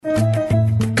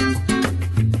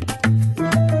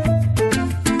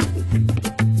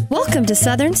to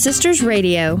Southern Sisters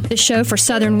Radio, the show for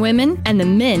Southern women and the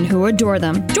men who adore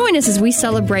them. Join us as we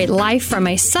celebrate life from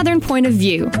a Southern point of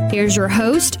view. Here's your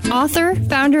host, author,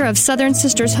 founder of Southern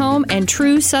Sisters Home, and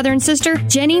true Southern sister,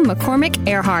 Jenny McCormick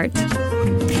Earhart.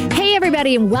 Hey,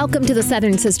 everybody, and welcome to the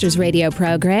Southern Sisters Radio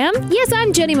program. Yes,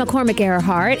 I'm Jenny McCormick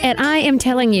Earhart, and I am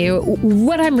telling you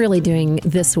what I'm really doing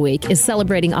this week is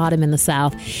celebrating autumn in the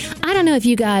South. I don't know if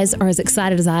you guys are as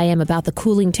excited as I am about the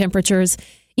cooling temperatures.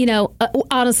 You know,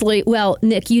 honestly, well,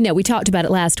 Nick, you know, we talked about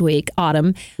it last week,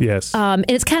 autumn. Yes. And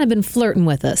it's kind of been flirting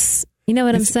with us. You know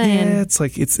what I'm saying? Yeah, it's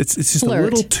like it's just a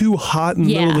little too hot in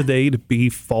the middle of the day to be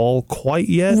fall quite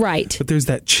yet. Right. But there's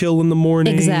that chill in the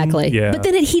morning. Exactly. Yeah. But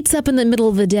then it heats up in the middle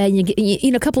of the day. And you get,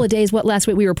 you know, a couple of days, last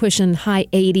week we were pushing high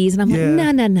 80s. And I'm like,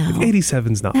 no.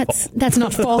 87's not fall. That's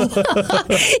not fall.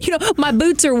 You know, my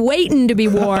boots are waiting to be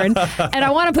worn. And I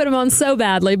want to put them on so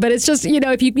badly. But it's just, you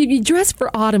know, if you dress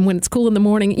for autumn when it's cool in the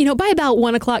morning, you know, by about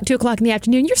 1 o'clock, 2 o'clock in the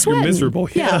afternoon, you're sweating. You're miserable.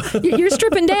 Yeah. You're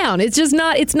stripping down. It's just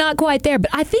it's not quite there. But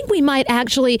I think we might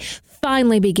actually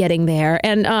finally be getting there.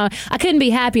 And I couldn't be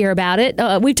happier about it.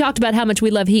 We've talked about how much we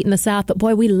love heat in the South, but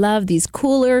boy, we love these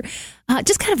cooler,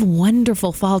 just kind of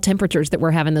wonderful fall temperatures that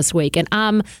we're having this week. And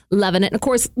I'm loving it. And of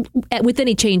course, with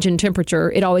any change in temperature,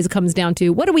 it always comes down to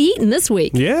what are we eating this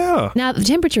week? Yeah. Now, the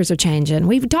temperatures are changing.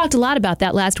 We've talked a lot about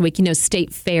that last week, you know,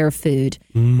 state fair food,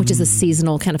 which is a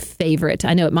seasonal kind of favorite.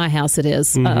 I know at my house it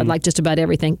is, like just about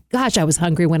everything. Gosh, I was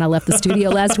hungry when I left the studio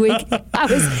last week.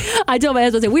 I told my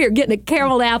husband, I said, we are getting a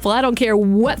caramel apple. I don't care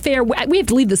what fair. We have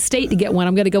to leave the state to get one.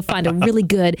 I'm going to go find a really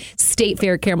good state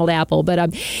fair caramel apple. But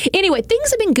anyway,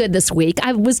 things have been good this week.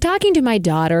 I was talking to my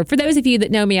daughter. For those of you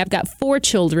that know me, I've got 4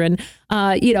 children.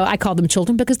 You know, I call them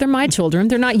children because they're my children.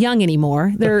 They're not young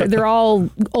anymore. They're all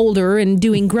older and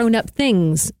doing grown-up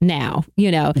things now,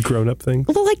 you know. Grown-up things?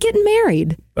 Well, like getting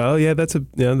married. Oh, yeah, that's a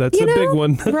big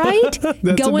one. Right?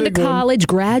 Going to college,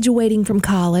 graduating from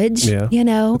college, you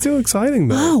know. It's so exciting,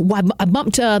 though. Oh, I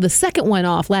bumped the second one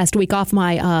off last week off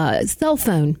my cell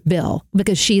phone bill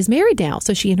because she's married now.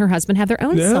 So she and her husband have their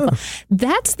own cell phone.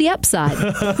 That's the upside.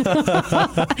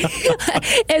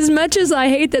 As much as I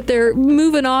hate that they're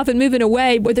moving off and moving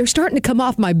away, but they're starting to come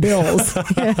off my bills. You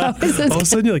know? All of a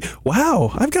sudden, you're like,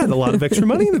 wow, I've got a lot of extra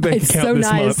money in the bank account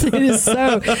this month. It is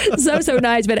so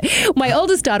nice. But my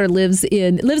oldest daughter lives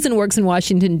and works in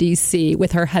Washington, D.C.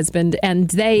 with her husband. And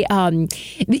they,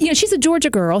 you know, she's a Georgia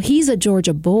girl. He's a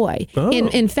Georgia boy. Oh.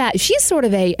 In fact, she's sort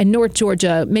of a North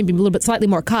Georgia, maybe a little bit slightly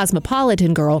more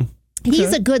cosmopolitan girl. Okay.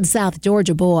 He's a good South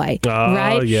Georgia boy,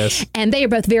 right? Yes. And they are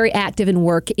both very active and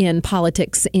work in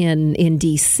politics in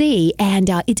D.C. And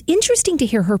it's interesting to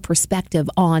hear her perspective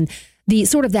on the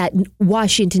sort of that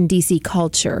Washington, D.C.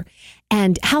 culture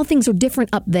and how things are different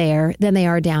up there than they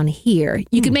are down here.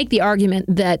 You could make the argument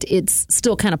that it's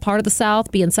still kind of part of the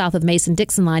South, being south of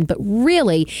Mason-Dixon line, but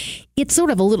really it's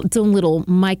sort of its own little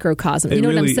microcosm. You know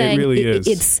what I'm saying? It really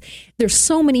is. There's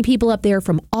so many people up there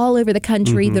from all over the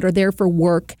country that are there for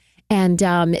work. And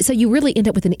so you really end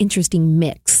up with an interesting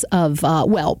mix of,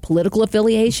 political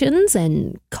affiliations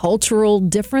and cultural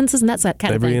differences, and that's that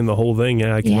kind of thing. And the whole thing,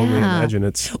 I can only imagine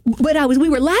it's. But we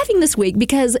were laughing this week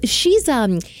because she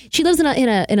lives in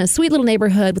a sweet little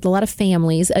neighborhood with a lot of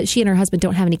families. She and her husband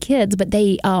don't have any kids, but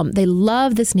they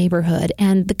love this neighborhood,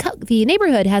 and the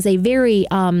neighborhood has a very,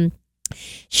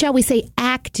 shall we say,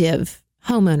 active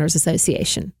homeowners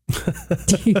association.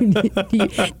 Do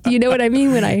you know what I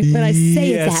mean when I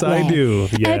say it that way? Yes, I do.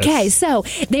 Yes. Okay, so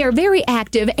they are very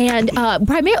active, and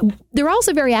primarily they're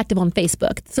also very active on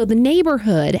Facebook. So the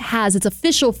neighborhood has its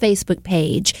official Facebook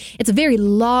page. It's a very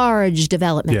large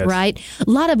development, right? A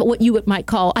lot of what you might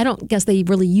call, I don't guess they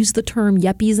really use the term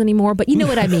yuppies anymore, but you know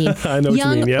what I mean. I know what you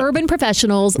mean. Yep. Urban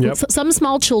professionals, some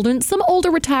small children, some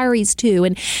older retirees too.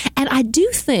 And I do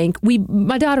think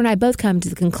my daughter and I both come to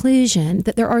the conclusion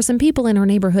that there are some people in our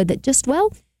neighborhood that just,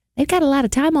 they've got a lot of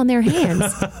time on their hands.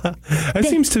 That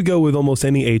seems to go with almost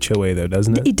any HOA, though,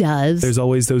 doesn't it? It does. There's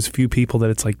always those few people that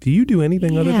it's like, do you do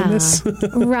anything other than this?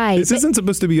 Right. This isn't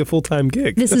supposed to be a full-time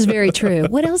gig. This is very true.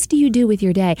 What else do you do with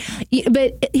your day?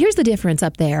 But here's the difference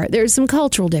up there. There's some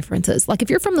cultural differences. Like if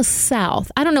you're from the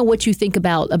South, I don't know what you think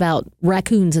about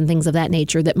raccoons and things of that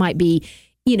nature that might be,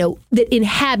 you know, that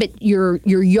inhabit your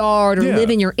yard or live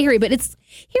in your area. But it's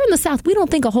here in the South, we don't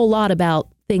think a whole lot about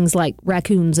things like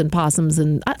raccoons and possums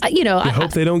and, you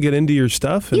hope they don't get into your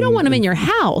stuff. You don't want them in your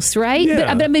house, right?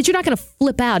 Yeah. But you're not going to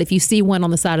flip out if you see one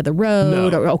on the side of the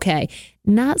road. No. Okay.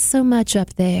 Not so much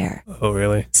up there. Oh,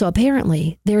 really? So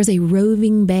apparently there's a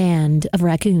roving band of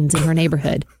raccoons in her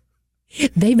neighborhood.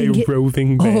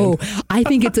 roving band. Oh, I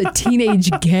think it's a teenage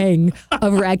gang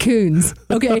of raccoons.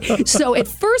 Okay. So at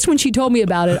first when she told me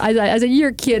about it, I said,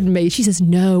 you're kidding me. She says,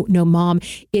 no, Mom,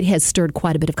 it has stirred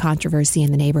quite a bit of controversy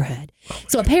in the neighborhood.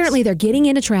 So apparently they're getting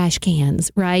into trash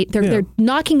cans, right? They're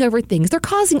knocking over things. They're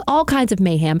causing all kinds of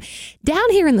mayhem. Down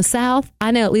here in the South,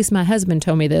 I know at least my husband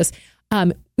told me this,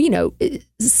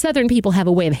 Southern people have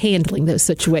a way of handling those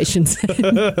situations, if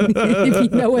you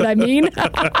know what I mean.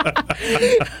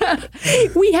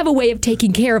 We have a way of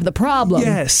taking care of the problem.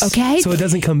 Yes. Okay? So it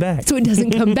doesn't come back.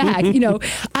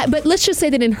 But let's just say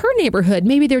that in her neighborhood,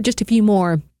 maybe there are just a few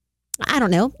more, I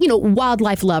don't know,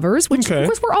 wildlife lovers, which of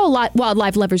course we're all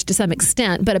wildlife lovers to some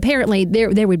extent, but apparently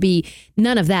there would be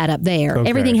none of that up there. Okay.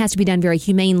 Everything has to be done very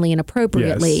humanely and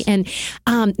appropriately. Yes.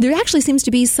 And there actually seems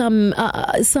to be some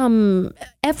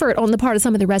effort on the part of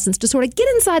some of the residents to sort of get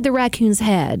inside the raccoon's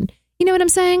head. You know what I'm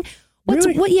saying?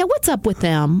 What's up with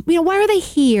them? Why are they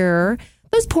here?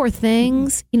 Those poor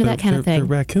things, that kind of thing. They're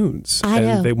raccoons. I know.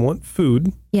 And they want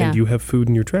food, and you have food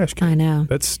in your trash can. I know.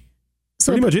 That's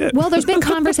pretty much it. Well, there's been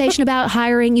conversation about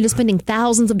hiring, spending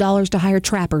thousands of dollars to hire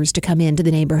trappers to come into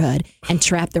the neighborhood and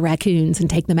trap the raccoons and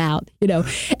take them out,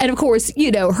 And of course,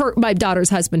 my daughter's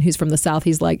husband, who's from the South,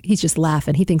 he's just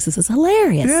laughing. He thinks this is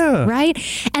hilarious, right?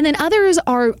 And then others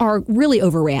are really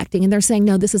overreacting, and they're saying,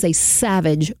 no, this is a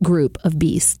savage group of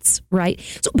beasts, right?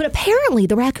 But apparently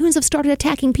the raccoons have started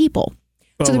attacking people.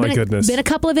 So my goodness. Been a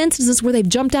couple of instances where they've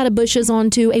jumped out of bushes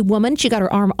onto a woman. She got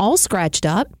her arm all scratched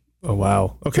up. Oh,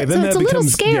 wow. Okay, then that becomes, a little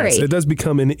scary. Yes, it does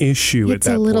become an issue at that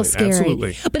point. It's a little scary.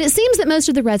 Absolutely. But it seems that most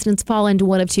of the residents fall into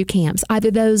one of two camps. Either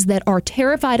those that are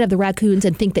terrified of the raccoons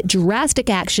and think that drastic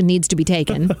action needs to be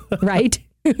taken, right?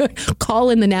 Call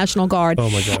in the National Guard. Oh,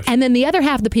 my gosh. And then the other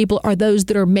half of the people are those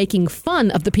that are making fun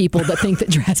of the people that think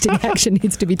that drastic action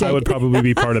needs to be taken. I would probably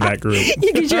be part of that group.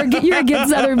 Because you're a good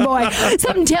Southern boy.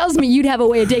 Something tells me you'd have a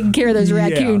way of taking care of those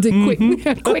raccoons in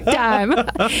quick time.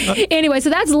 Anyway,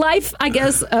 so that's life, I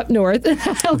guess, up north.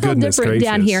 A little different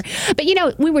down here.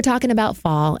 But, we were talking about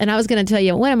fall, and I was going to tell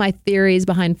you one of my theories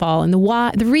behind fall and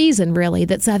the reason, really,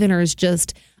 that Southerners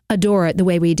just adore it the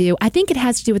way we do. I think it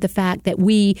has to do with the fact that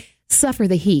we suffer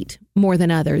the heat more than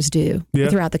others do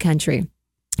throughout the country.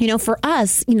 For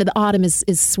us, the autumn is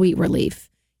sweet relief.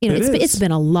 It's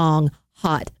been a long,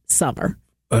 hot summer.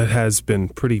 It has been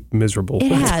pretty miserable.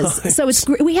 It has. So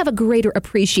we have a greater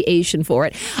appreciation for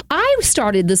it. I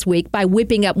started this week by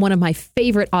whipping up one of my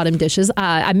favorite autumn dishes.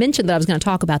 I mentioned that I was going to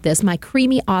talk about this, my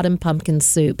creamy autumn pumpkin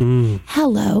soup.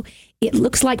 Hello. It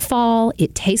looks like fall.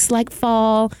 It tastes like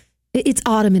fall. It's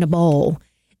autumn in a bowl.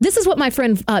 This is what my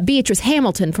friend Beatrice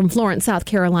Hamilton from Florence, South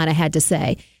Carolina had to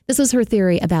say. This was her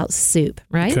theory about soup,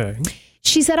 right? Okay.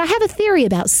 She said, I have a theory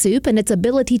about soup and its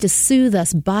ability to soothe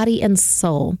us body and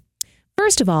soul.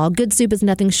 First of all, good soup is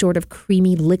nothing short of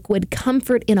creamy liquid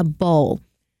comfort in a bowl.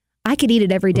 I could eat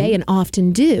it every day and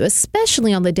often do,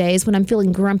 especially on the days when I'm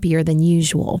feeling grumpier than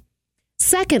usual.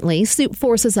 Secondly, soup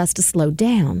forces us to slow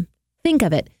down. Think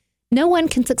of it. No one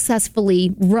can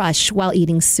successfully rush while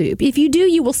eating soup. If you do,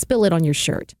 you will spill it on your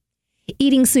shirt.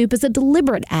 Eating soup is a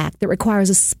deliberate act that requires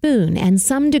a spoon and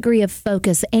some degree of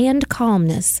focus and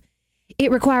calmness. It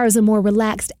requires a more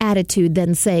relaxed attitude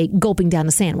than, say, gulping down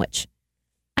a sandwich.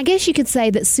 I guess you could say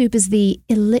that soup is the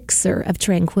elixir of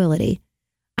tranquility.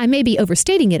 I may be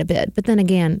overstating it a bit, but then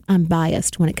again, I'm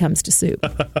biased when it comes to soup.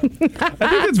 I think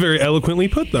that's very eloquently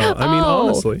put, though. I mean,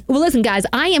 honestly. Well, listen, guys,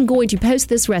 I am going to post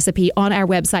this recipe on our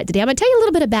website today. I'm going to tell you a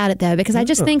little bit about it, though, because I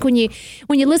just think when you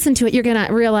listen to it, you're going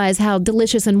to realize how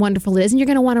delicious and wonderful it is, and you're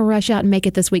going to want to rush out and make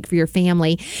it this week for your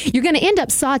family. You're going to end up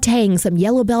sautéing some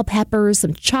yellow bell peppers,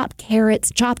 some chopped carrots,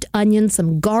 chopped onions,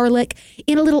 some garlic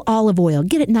in a little olive oil.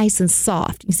 Get it nice and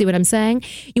soft. You see what I'm saying?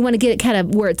 You want to get it kind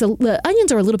of where the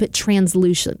onions are a little bit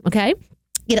translucent. Okay?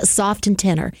 Get it soft and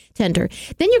tender. Then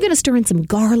you're going to stir in some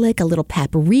garlic, a little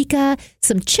paprika,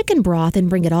 some chicken broth, and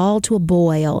bring it all to a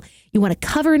boil. You want to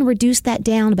cover and reduce that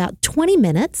down about 20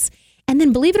 minutes. And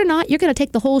then, believe it or not, you're going to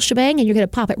take the whole shebang and you're going to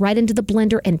pop it right into the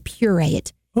blender and puree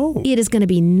it. Oh. It is going to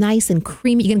be nice and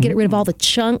creamy. You're going to get rid of all the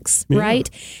chunks, right?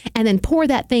 And then pour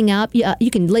that thing up. You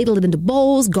can ladle it into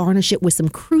bowls, garnish it with some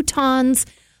croutons.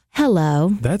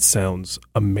 Hello. That sounds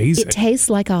amazing. It tastes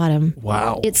like autumn.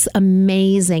 Wow. It's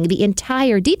amazing. The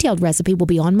entire detailed recipe will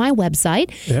be on my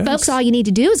website. Yes. Folks, all you need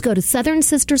to do is go to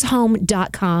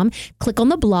southernsistershome.com, click on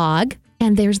the blog,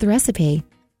 and there's the recipe.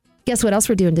 Guess what else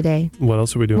we're doing today? What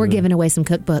else are we doing? We're giving away some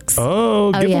cookbooks.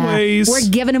 Oh, giveaways. Yeah. We're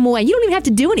giving them away. You don't even have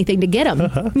to do anything to get them.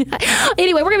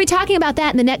 Anyway, we're going to be talking about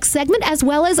that in the next segment, as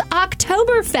well as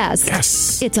Oktoberfest.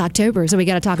 Yes. It's October, so we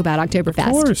got to talk about Oktoberfest.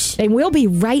 Of course. And we'll be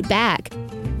right back.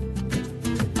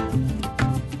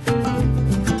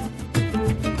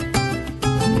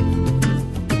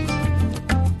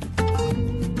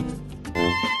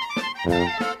 And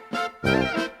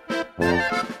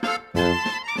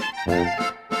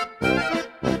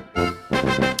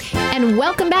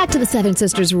welcome back to the Southern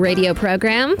Sisters radio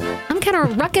program. I'm kind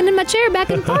of rocking in my chair back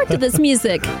and forth to this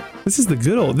music. This is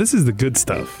the good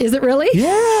stuff. Is it really?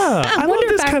 Yeah. I love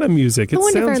this kind of music. I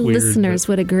wonder if our listeners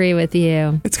would agree with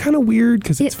you. It's kind of weird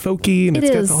because it's folky and it's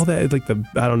got all that, like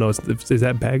I don't know, is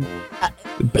that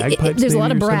bagpipes? There's a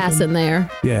lot of brass in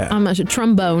there. Yeah. I'm not sure.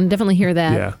 Trombone, definitely hear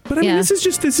that. Yeah. But I mean, this is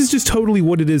just totally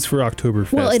what it is for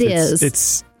Oktoberfest. Well, it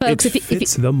is. Folks, it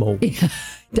fits the mold. Yeah.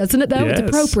 Doesn't it, though? Yes. It's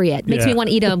appropriate. Makes me want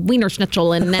to eat a Wiener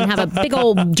Schnitzel and then have a big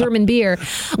old German beer.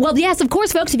 Well, yes, of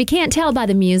course, folks, if you can't tell by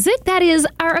the music, that is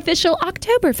our official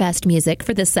Oktoberfest music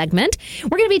for this segment.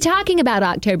 We're going to be talking about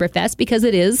Oktoberfest because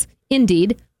it is,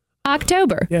 indeed,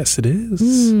 October. Yes, it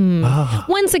is.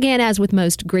 Once again, as with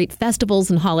most great festivals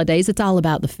and holidays, it's all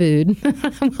about the food.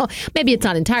 Well, maybe it's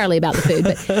not entirely about the food,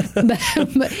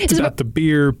 but it's about the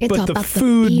beer. But the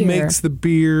food makes the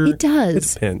beer. It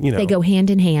does. They go hand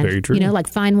in hand. Very true. Like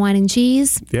fine wine and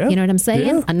cheese. Yeah. You know what I'm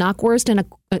saying? Yeah. A knockwurst and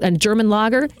a German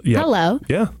lager. Yep. Hello.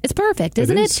 Yeah. It's perfect,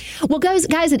 isn't it? Well, guys,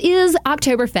 it is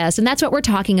Oktoberfest, and that's what we're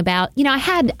talking about. I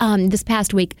had this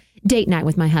past week date night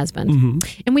with my husband.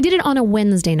 And we did it on a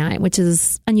Wednesday night, which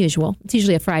is unusual. It's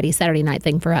usually a Friday, Saturday night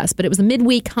thing for us. But it was a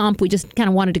midweek hump. We just kind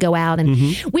of wanted to go out.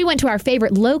 And we went to our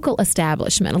favorite local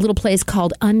establishment, a little place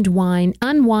called Unwind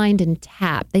and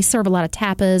Tap. They serve a lot of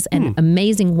tapas and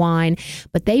amazing wine.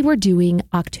 But they were doing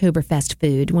Oktoberfest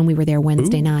food when we were there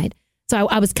Wednesday night. So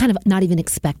I was kind of not even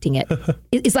expecting it.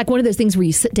 It's like one of those things where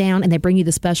you sit down and they bring you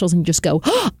the specials and you just go,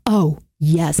 oh,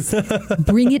 yes,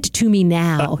 bring it to me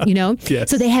now, Yes.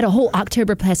 So they had a whole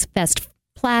Oktoberfest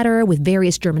platter with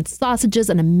various German sausages,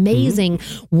 an amazing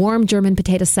warm German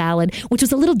potato salad, which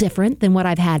was a little different than what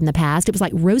I've had in the past. It was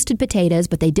like roasted potatoes,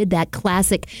 but they did that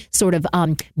classic sort of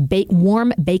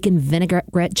warm bacon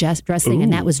vinaigrette dressing,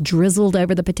 and that was drizzled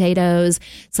over the potatoes.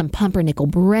 Some pumpernickel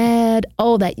bread.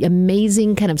 Oh, that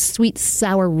amazing kind of sweet,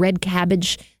 sour red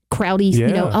cabbage, crowdy,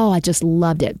 I just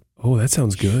loved it. Oh, that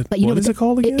sounds good. But what is it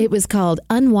called again? It was called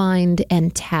Unwind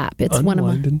and Tap. It's one of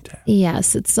my. And Tap.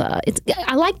 Yes, it's. I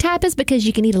like tapas because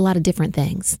you can eat a lot of different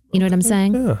things. You know what I'm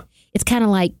saying? Yeah. It's kind of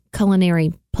like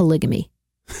culinary polygamy.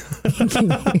 That's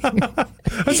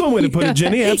one way to put it,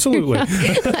 Jenny. Absolutely.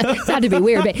 It's not to be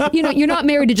weird, but you're not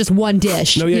married to just one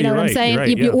dish. No, yeah, you know what I'm saying?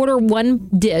 Right, you order one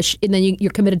dish and then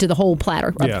you're committed to the whole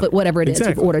platter of whatever it is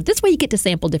you've ordered. This way you get to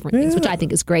sample different things, which I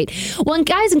think is great. Well, and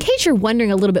guys, in case you're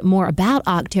wondering a little bit more about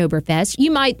Oktoberfest, you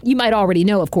might already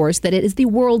know, of course, that it is the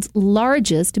world's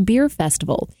largest beer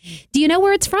festival. Do you know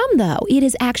where it's from, though? It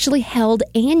is actually held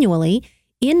annually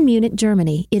in Munich,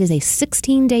 Germany. It is a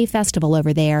 16-day festival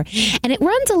over there, and it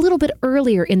runs a little bit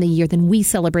earlier in the year than we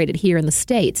celebrate it here in the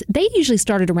States. They usually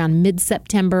started around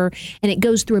mid-September, and it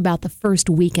goes through about the first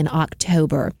week in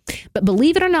October. But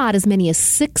believe it or not, as many as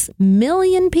 6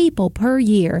 million people per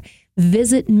year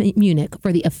visit Munich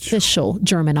for the official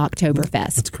German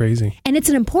Oktoberfest. That's crazy. And it's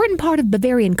an important part of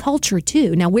Bavarian culture,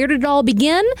 too. Now, where did it all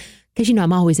begin? Because,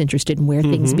 I'm always interested in where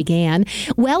things began.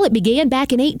 Well, it began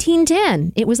back in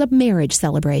 1810. It was a marriage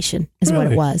celebration, is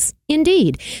what it was.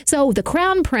 Indeed. So the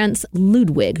Crown Prince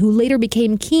Ludwig, who later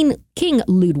became King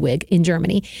Ludwig in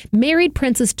Germany, married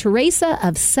Princess Teresa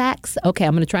of Saxe. Okay,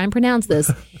 I'm going to try and pronounce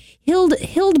this.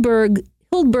 Hildburghausen.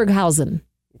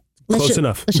 Close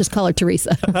enough. Let's just call her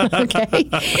Teresa. Okay.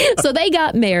 So they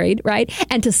got married, right?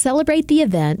 And to celebrate the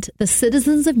event, the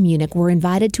citizens of Munich were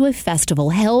invited to a festival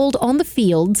held on the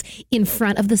fields in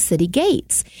front of the city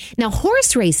gates. Now,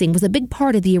 horse racing was a big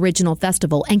part of the original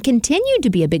festival and continued to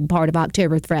be a big part of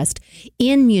Oktoberfest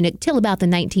in Munich till about the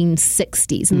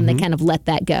 1960s. And then they kind of let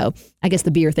that go. I guess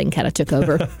the beer thing kind of took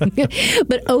over.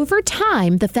 But over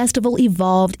time, the festival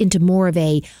evolved into more of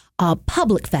a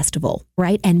public festival,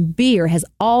 right? And beer has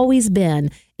always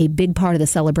been a big part of the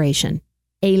celebration.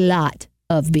 A lot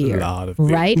of beer.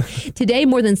 Right? Today,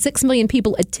 more than 6 million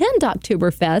people attend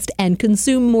Oktoberfest and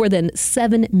consume more than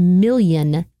 7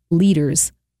 million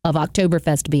liters of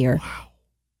Oktoberfest beer.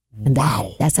 Wow.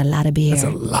 And that's a lot of beer. That's a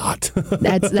lot.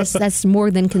 that's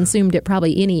more than consumed at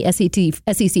probably any SEC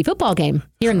football game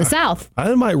here in the South.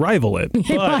 I might rival it.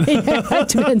 But. It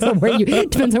depends on where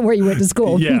you went to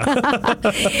school. Yeah.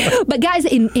 But guys,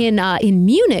 in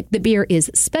Munich, the beer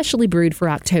is specially brewed for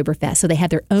Oktoberfest. So they have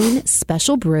their own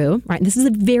special brew. Right. And this is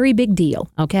a very big deal.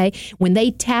 Okay. When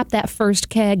they tap that first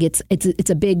keg, it's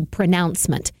a big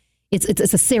pronouncement. It's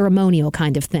a ceremonial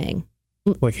kind of thing.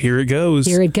 Like, here it goes.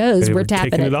 Here it goes. We're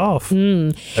tapping it off.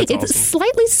 It's awesome.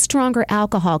 Slightly stronger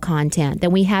alcohol content than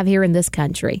we have here in this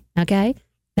country. Okay.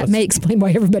 That may explain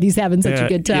why everybody's having such a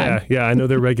good time. Yeah. I know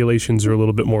their regulations are a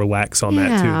little bit more lax on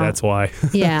that too. That's why.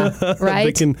 Yeah,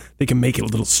 right. They can make it a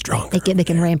little stronger. They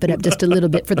can ramp it up just a little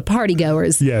bit for the party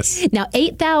goers. Yes. Now,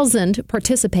 8,000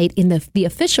 participate in the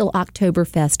official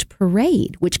Oktoberfest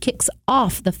parade, which kicks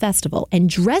off the festival. And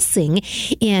dressing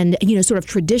in sort of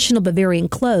traditional Bavarian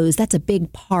clothes, that's a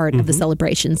big part of the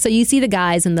celebration. So you see the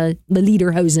guys in the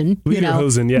lederhosen.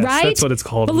 Lederhosen, yes, right? That's what it's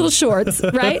called. The little shorts,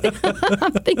 right?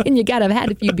 I'm thinking you got to have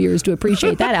had a few beers to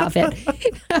appreciate that outfit.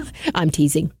 I'm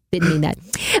teasing. Didn't mean that.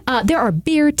 There are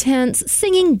beer tents,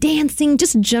 singing, dancing,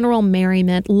 just general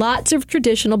merriment. Lots of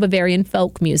traditional Bavarian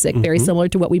folk music, very similar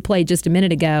to what we played just a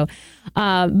minute ago.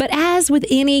 But as with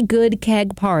any good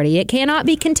keg party, it cannot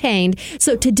be contained.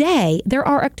 So today, there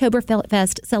are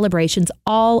Oktoberfest celebrations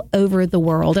all over the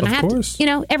world.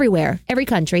 And everywhere, every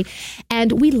country.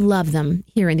 And we love them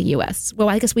here in the U.S. Well,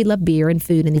 I guess we love beer and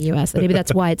food in the U.S. Maybe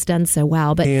that's why it's done so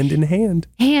well. But hand in hand.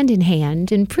 Hand in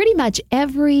hand. And pretty much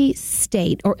every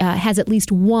state has at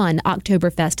least one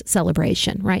Oktoberfest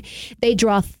celebration, right? They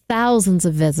draw thousands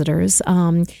of visitors.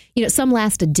 Some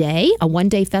last a day, a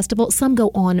one-day festival. Some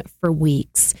go on for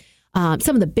weeks.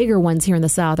 Some of the bigger ones here in the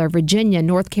South are Virginia,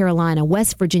 North Carolina,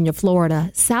 West Virginia,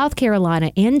 Florida, South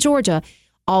Carolina, and Georgia.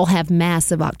 All have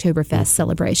massive Oktoberfest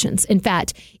celebrations. In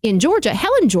fact, in Georgia,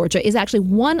 Helen, Georgia is actually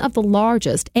one of the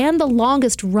largest and the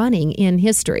longest running in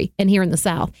history. And here in the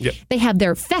South, They have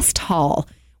their Fest Hall,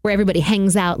 where everybody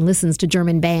hangs out and listens to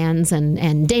German bands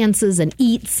and dances and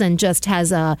eats and just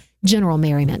has a general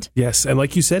merriment. Yes, and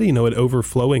like you said, it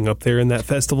overflowing up there in that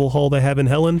festival hall they have in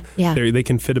Helen. Yeah. They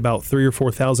can fit about 3,000 or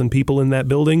 4,000 people in that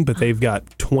building, but they've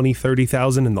got 20,000,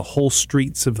 30,000 in the whole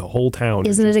streets of the whole town.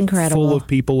 Isn't it incredible? Full of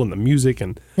people and the music.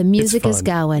 And the music is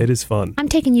going. It is fun. I'm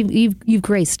taking you've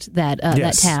graced that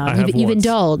town. You've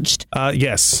indulged.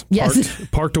 Yes.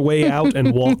 Parked a way out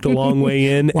and walked a long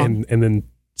way in and then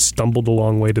stumbled a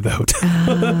long way to the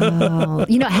hotel.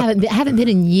 I haven't been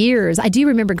in years. I do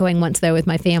remember going once though with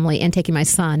my family and taking my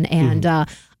son, and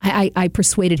I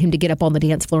persuaded him to get up on the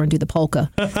dance floor and do the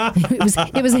polka.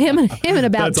 It was him and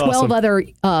about 12 other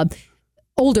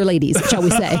older ladies, shall we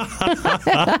say.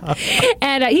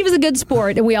 And he was a good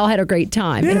sport, and we all had a great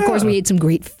time. Yeah. And, of course, we ate some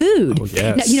great food. Oh,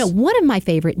 yes. Now, one of my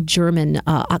favorite German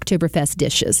Oktoberfest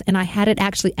dishes, and I had it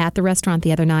actually at the restaurant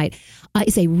the other night,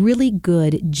 is a really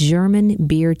good German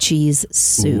beer cheese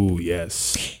soup. Ooh,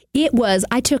 yes. It was,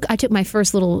 I took my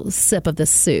first little sip of this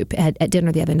soup at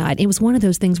dinner the other night. It was one of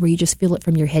those things where you just feel it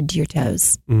from your head to your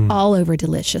toes. All over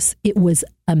delicious. It was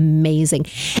amazing.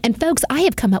 And folks, I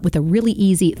have come up with a really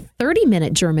easy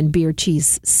 30-minute German beer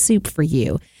cheese soup for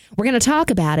you. We're going to talk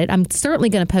about it. I'm certainly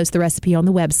going to post the recipe on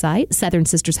the website,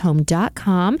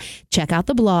 southernsistershome.com. Check out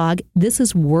the blog. This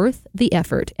is worth the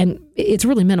effort. And it's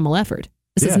really minimal effort.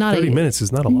 This is not 30 minutes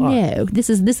is not a lot. No, this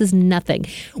is nothing.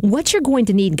 What you're going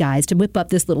to need, guys, to whip up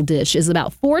this little dish is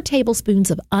about 4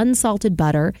 tablespoons of unsalted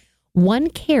butter,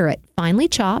 1 carrot finely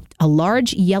chopped, a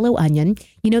large yellow onion.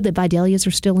 You know that Vidalias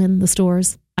are still in the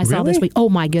stores? I saw this week. Oh,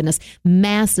 my goodness.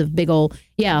 Massive, big old,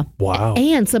 yeah. Wow.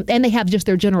 And they have just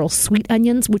their general sweet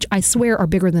onions, which I swear are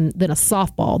bigger than a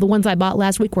softball. The ones I bought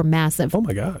last week were massive. Oh,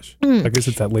 my gosh. I guess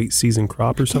it's that late season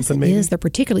crop or something, maybe? It is. They're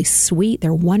particularly sweet.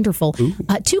 They're wonderful.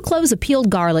 2 cloves of peeled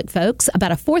garlic, folks,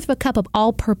 about 1/4 of a cup of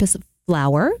all-purpose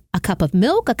flour, a cup of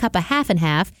milk, a cup of half and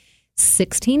half,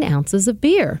 16 ounces of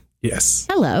beer. Yes.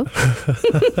 Hello.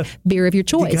 Beer of your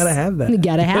choice. You got to have that. You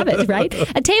got to have it, right?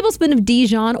 A tablespoon of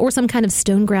Dijon or some kind of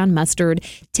stone ground mustard,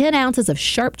 10 ounces of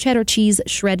sharp cheddar cheese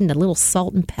shredded, and a little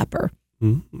salt and pepper.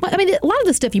 I mean, a lot of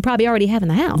the stuff you probably already have in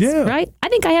the house, right? I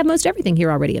think I have most everything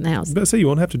here already in the house. I was about to say, you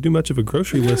won't have to do much of a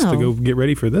grocery list to go get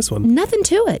ready for this one. Nothing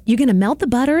to it. You're going to melt the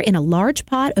butter in a large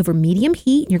pot over medium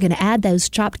heat. You're going to add those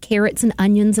chopped carrots and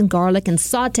onions and garlic and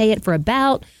saute it for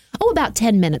about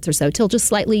 10 minutes or so, till just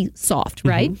slightly soft,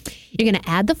 right? You're going to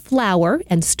add the flour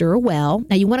and stir well.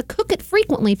 Now, you want to cook it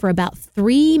frequently for about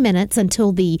 3 minutes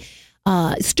until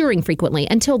stirring frequently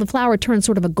until the flour turns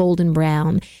sort of a golden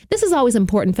brown. This is always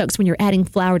important, folks, when you're adding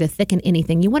flour to thicken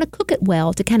anything. You want to cook it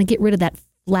well to kind of get rid of that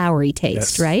floury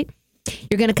taste, right?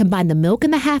 You're going to combine the milk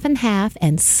and the half and half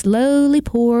and slowly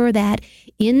pour that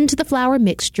into the flour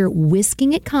mixture,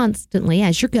 whisking it constantly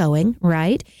as you're going,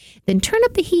 right? Then turn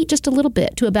up the heat just a little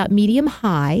bit to about medium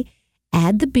high.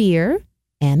 Add the beer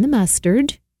and the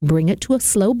mustard. Bring it to a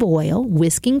slow boil,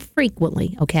 whisking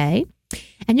frequently, okay?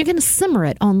 And you're going to simmer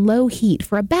it on low heat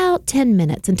for about 10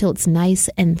 minutes until it's nice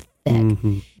and thick.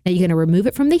 Now you're going to remove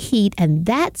it from the heat, and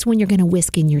that's when you're going to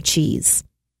whisk in your cheese.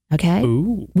 Okay?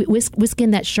 Ooh. Whisk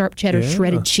in that sharp cheddar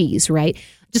shredded cheese, right?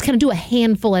 Just kind of do a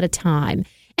handful at a time.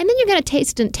 And then you're going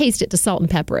to taste it to salt and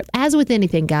pepper it. As with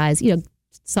anything, guys,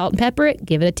 taste. Salt and pepper it,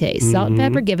 give it a taste. Salt and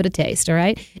pepper, give it a taste, all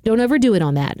right? Don't overdo it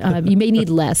on that. You may need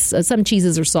less. Some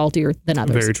cheeses are saltier than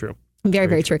others. Very true.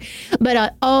 Very true.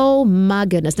 But, oh, my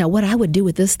goodness. Now, what I would do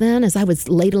with this then is I would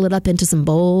ladle it up into some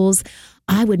bowls.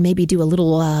 I would maybe do a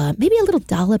little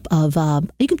dollop of,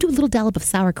 you can do a little dollop of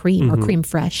sour cream or creme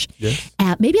fraiche. Yes.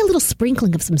 Maybe a little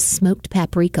sprinkling of some smoked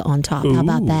paprika on top. How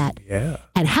about that? Yeah.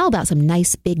 And how about some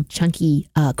nice, big, chunky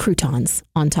croutons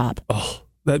on top? Oh,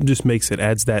 that just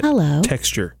adds that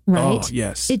texture. Right? Oh,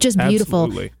 yes. It's just beautiful.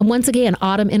 Absolutely. And once again,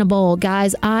 autumn in a bowl.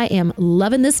 Guys, I am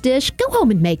loving this dish. Go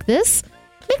home and make this.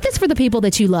 Make this for the people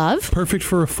that you love. Perfect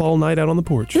for a fall night out on the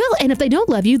porch. Well, and if they don't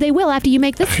love you, they will after you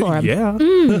make this for them. Yeah.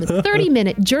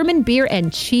 30-minute German beer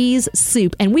and cheese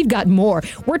soup. And we've got more.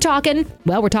 We're talking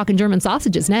German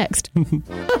sausages next.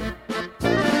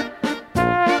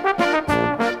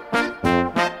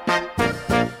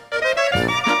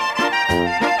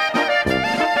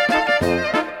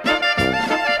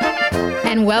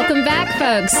 And welcome back,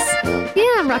 folks. Yeah,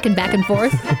 I'm rocking back and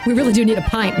forth. We really do need a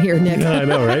pint here, Nick. Yeah, I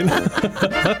know,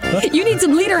 right? You need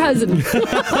some Lederhosen.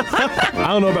 I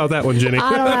don't know about that one, Jenny.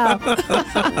 I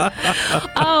don't know.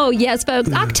 Oh, yes, folks.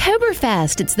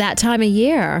 Oktoberfest. It's that time of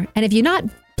year. And if you're not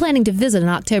planning to visit an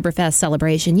Oktoberfest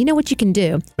celebration, you know what you can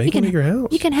do? Make it at your house.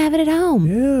 You can have it at home.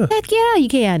 Yeah. Heck yeah, you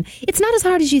can. It's not as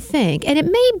hard as you think. And it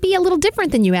may be a little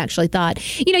different than you actually thought.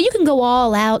 You know, you can go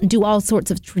all out and do all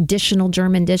sorts of traditional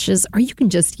German dishes, or you can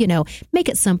just, make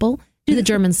it simple. Do the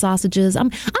German sausages. I'm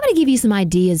going to give you some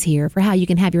ideas here for how you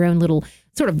can have your own little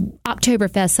sort of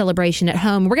Oktoberfest celebration at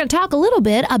home. We're going to talk a little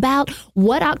bit about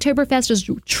what Oktoberfest is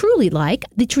truly like,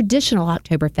 the traditional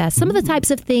Oktoberfest, some of the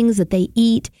types of things that they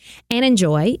eat and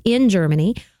enjoy in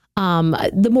Germany,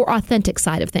 the more authentic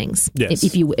side of things. Yes.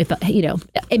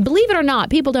 And believe it or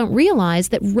not, people don't realize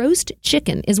that roast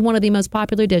chicken is one of the most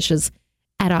popular dishes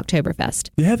at Oktoberfest.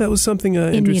 Yeah, that was something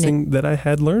interesting that I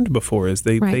had learned before. Is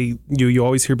you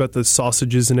always hear about the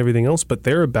sausages and everything else, but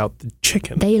they're about the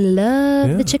chicken. They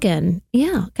love the chicken.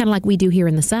 Yeah, kind of like we do here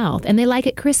in the South. And they like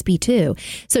it crispy, too.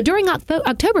 So during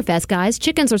Oktoberfest, guys,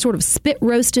 chickens are sort of spit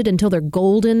roasted until they're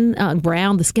golden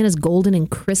brown. The skin is golden and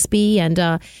crispy. And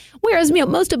whereas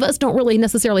most of us don't really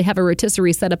necessarily have a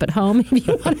rotisserie set up at home.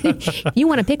 If you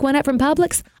want to pick one up from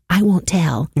Publix, I won't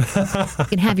tell. You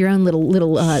can have your own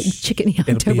little chicken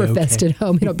Oktoberfest at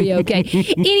home. It'll be okay.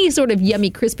 Any sort of yummy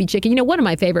crispy chicken. One of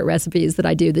my favorite recipes that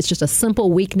I do that's just a simple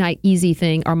weeknight easy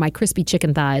thing are my crispy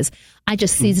chicken thighs. I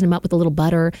just season them up with a little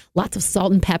butter, lots of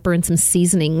salt and pepper and some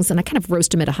seasonings, and I kind of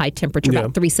roast them at a high temperature,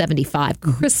 about 375.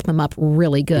 Crisp them up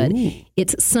really good. Ooh.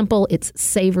 It's simple. It's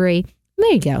savory.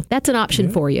 There you go. That's an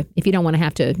option for you if you don't want to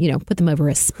have to, put them over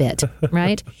a spit,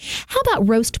 right? How about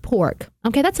roast pork?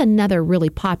 Okay, that's another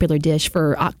really popular dish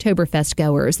for Oktoberfest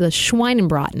goers. The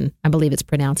Schweinebraten, I believe it's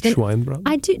pronounced. Schweinebraten?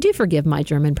 I do forgive my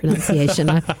German pronunciation.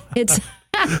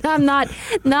 I'm not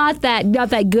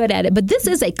that good at it, but this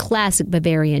is a classic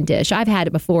Bavarian dish. I've had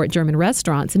it before at German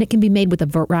restaurants, and it can be made with a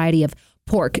variety of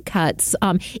pork cuts.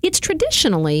 It's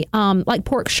traditionally like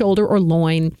pork shoulder or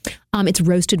loin. It's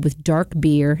roasted with dark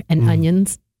beer and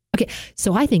onions. Okay,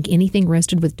 so I think anything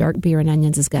roasted with dark beer and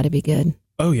onions has got to be good.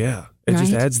 Oh, yeah. It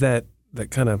just adds that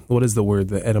kind of, what is the word?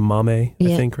 The edamame,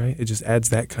 I think, right? It just adds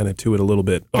that kind of to it a little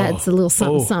bit. Adds a little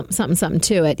something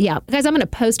to it. Yeah. Guys, I'm going to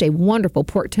post a wonderful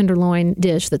pork tenderloin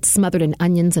dish that's smothered in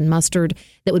onions and mustard.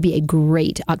 That would be a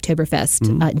great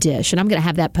Oktoberfest dish. And I'm going to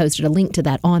have that posted, a link to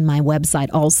that on my website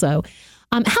also.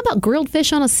 How about grilled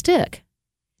fish on a stick?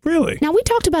 Really? Now, we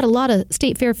talked about a lot of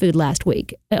state fair food last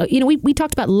week. We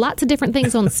talked about lots of different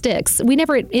things on sticks. We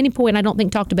never at any point, I don't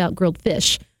think, talked about grilled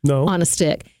fish on a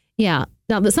stick. Yeah.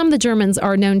 Now, some of the Germans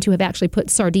are known to have actually put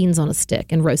sardines on a stick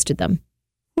and roasted them.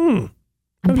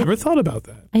 I've never thought about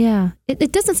that. Yeah.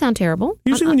 It doesn't sound terrible.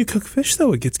 Usually when you cook fish,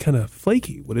 though, it gets kind of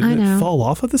flaky. Wouldn't it fall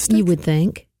off of the stick? You would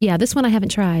think. Yeah, this one I haven't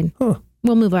tried. Huh.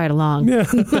 We'll move right along. Yeah.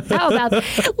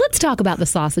 Let's talk about the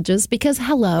sausages because,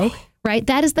 right?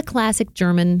 That is the classic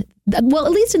German, well,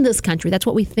 at least in this country, that's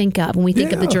what we think of when we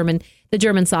think of the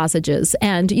German sausages.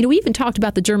 And, we even talked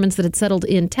about the Germans that had settled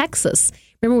in Texas.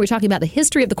 Remember, we were talking about the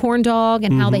history of the corn dog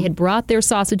and how they had brought their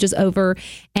sausages over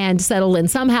and settled, and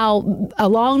somehow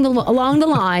along the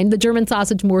line, the German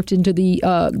sausage morphed into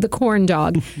the corn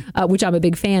dog, which I'm a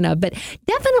big fan of. But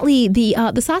definitely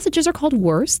the sausages are called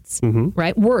wursts,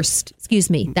 right? Wurst,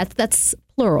 excuse me. That's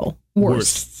plural.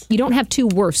 Wursts. You don't have two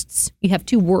wursts. You have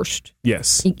two wurst.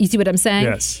 Yes. You see what I'm saying?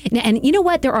 Yes. And you know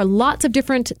what? There are lots of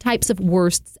different types of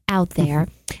wursts out there.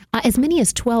 As many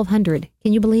as 1,200.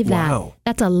 Can you believe that? Wow.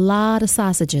 That's a lot of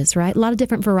sausages, right? A lot of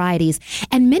different varieties.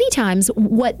 And many times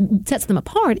what sets them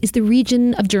apart is the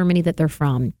region of Germany that they're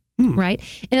from. right?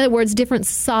 In other words, different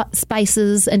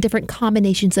spices and different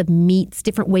combinations of meats,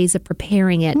 different ways of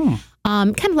preparing it.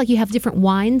 Kind of like you have different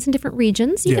wines in different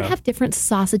regions. You can have different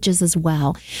sausages as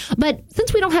well. But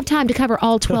since we don't have time to cover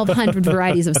all 1,200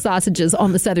 varieties of sausages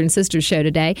on the Southern Sisters show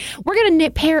today, we're going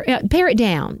to pare it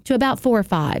down to about 4 or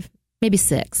 5, maybe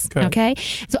 6. Okay?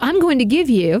 So I'm going to give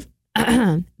you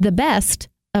the best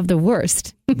of the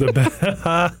worst.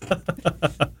 I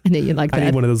knew you'd like that. I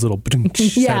need one of those little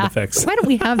sound effects. Why don't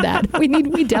we have that? We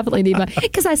definitely need one,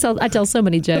 because I tell so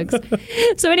many jokes.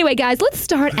 So anyway, guys, let's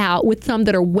start out with some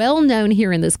that are well known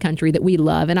here in this country that we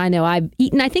love. And I know I've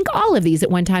eaten, I think, all of these at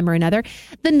one time or another.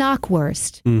 The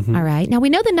knockwurst. All right. Now, we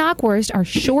know the knockwurst are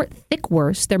short, thick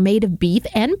wursts. They're made of beef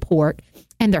and pork,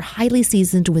 and they're highly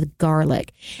seasoned with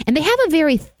garlic. And they have a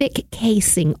very thick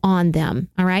casing on them,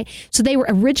 all right? So they were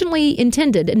originally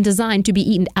intended and designed to be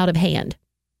eaten out of hand.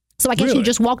 So I guess you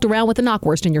just walked around with a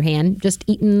knockwurst in your hand, just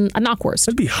eating a knockwurst.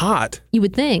 That'd be hot. You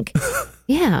would think.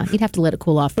 Yeah, you'd have to let it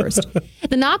cool off first.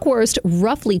 The knockwurst,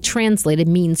 roughly translated,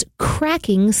 means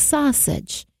cracking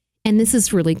sausage. And this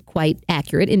is really quite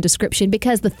accurate in description,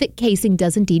 because the thick casing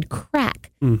does indeed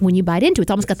crack when you bite into it.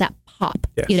 It's almost got that pop,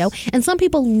 you know. And some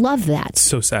people love that. It's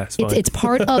so satisfying. It's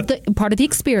part of the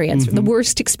experience, the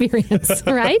worst experience,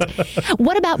 right?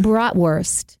 What about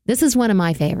bratwurst? This is one of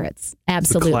my favorites.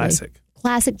 Absolutely.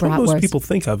 Classic bratwurst. What most people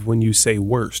think of when you say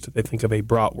wurst, they think of a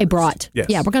bratwurst. A brat. Yes.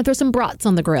 Yeah, we're going to throw some brats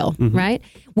on the grill, right?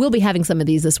 We'll be having some of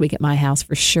these this week at my house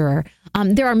for sure.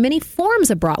 There are many forms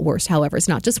of bratwurst, however. It's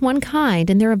not just one kind,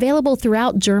 and they're available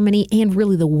throughout Germany and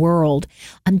really the world.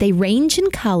 They range in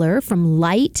color from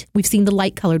light, we've seen the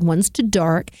light-colored ones, to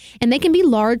dark, and they can be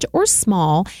large or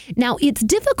small. Now, it's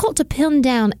difficult to pin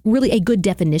down really a good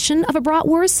definition of a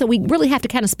bratwurst, so we really have to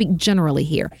kind of speak generally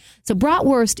here. So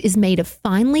bratwurst is made of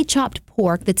finely chopped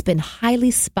pork that's been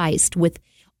highly spiced with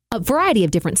a variety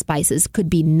of different spices. Could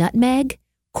be nutmeg,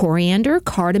 coriander,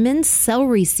 cardamom,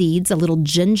 celery seeds, a little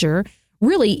ginger.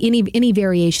 Really, any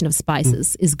variation of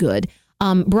spices is good.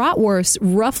 Bratwurst,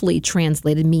 roughly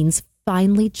translated, means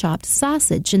finely chopped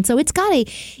sausage. And so it's got a,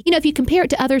 if you compare it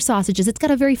to other sausages, it's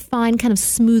got a very fine kind of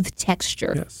smooth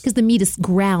texture because the meat is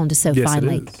ground so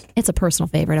finely. It's a personal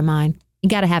favorite of mine. You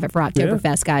got to have it for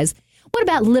Oktoberfest, guys. What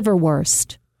about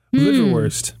liverwurst?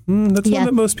 Liverwurst. That's one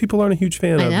that most people aren't a huge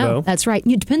fan of, though. That's right.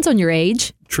 It depends on your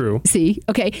age. True. See?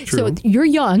 Okay. True. So you're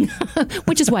young,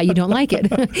 which is why you don't like it.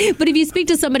 But if you speak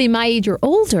to somebody my age or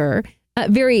older,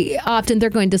 very often they're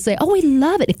going to say, oh, we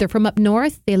love it. If they're from up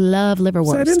north, they love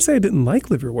liverwurst. So I didn't say I didn't like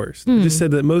liverwurst. I just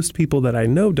said that most people that I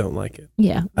know don't like it.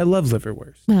 Yeah. I love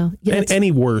liverwurst. Well, and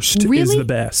any wurst is the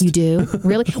best. You do?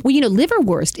 Really? Well,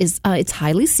 liverwurst is it's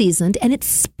highly seasoned and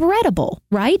it's spreadable,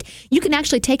 right? You can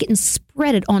actually take it and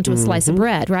spread it onto a slice of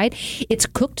bread, right? It's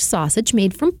cooked sausage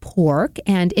made from pork,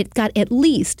 and it's got to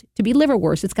be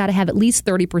liverwurst, it's got to have at least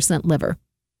 30% liver.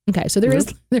 Okay, so there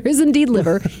is indeed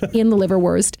liver in the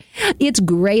liverwurst. It's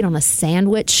great on a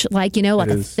sandwich, like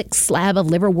a thick slab of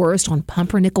liverwurst on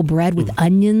pumpernickel bread with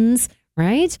onions,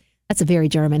 right? That's a very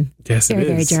German. Yes, very,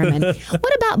 it is. Very German.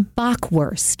 What about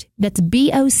Bockwurst? That's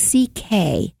Bockwurst,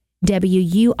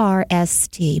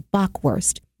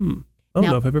 Bockwurst. I don't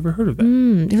know if I've ever heard of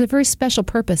that. There's a very special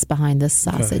purpose behind this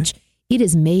sausage. Okay. It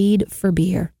is made for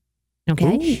beer.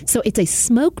 Okay, so it's a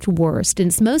smoked wurst, and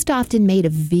it's most often made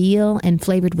of veal and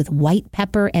flavored with white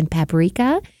pepper and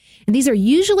paprika. And these are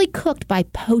usually cooked by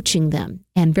poaching them,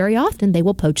 and very often they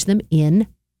will poach them in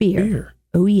beer.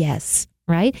 Oh, yes,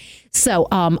 right? So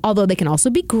although they can also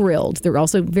be grilled, they're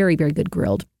also very, very good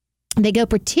grilled. They go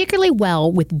particularly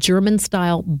well with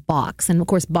German-style Bocks, and of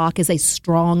course, Bock is a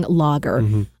strong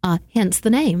lager, hence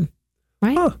the name.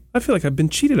 Right? Huh. I feel like I've been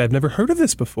cheated. I've never heard of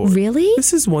this before. Really?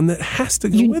 This is one that has to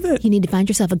go with it. You need to find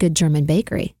yourself a good German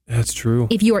bakery. That's true.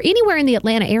 If you are anywhere in the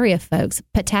Atlanta area, folks,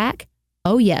 Patak.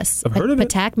 Oh, yes. I've heard of it.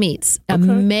 Patak meats. Okay.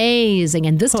 Amazing.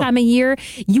 And this time of year,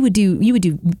 you'd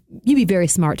be very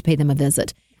smart to pay them a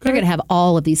visit. Okay. They're going to have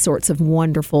all of these sorts of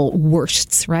wonderful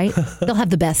wursts, right? They'll have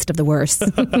the best of the worst.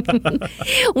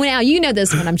 Well, now, you know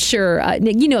this one, I'm sure.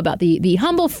 Nick, you know about the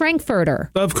humble Frankfurter.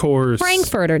 Of course.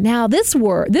 Frankfurter. Now, this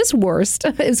wurst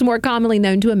is more commonly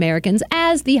known to Americans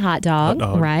as the hot dog,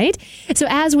 right? So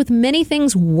as with many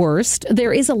things wurst,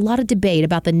 there is a lot of debate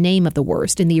about the name of the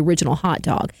wurst in the original hot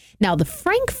dog. Now, the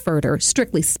Frankfurter,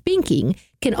 strictly speaking,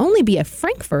 can only be a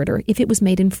Frankfurter if it was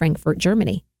made in Frankfurt,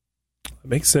 Germany. That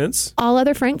makes sense. All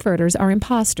other Frankfurters are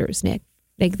imposters, Nick.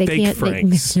 They can't.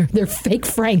 They're fake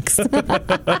Franks.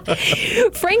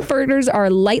 Frankfurters are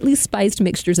lightly spiced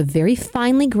mixtures of very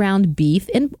finely ground beef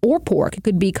or pork. It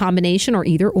could be a combination or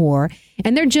either or.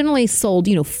 And they're generally sold,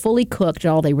 fully cooked.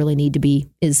 All they really need to be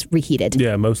is reheated.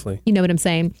 Yeah, mostly. You know what I'm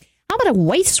saying? How about a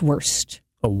Weisswurst?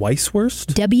 A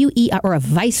Weisswurst? W-E-R, or a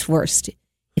Weisswurst.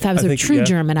 If I was a true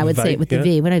German, I would say it with the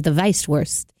V. What are the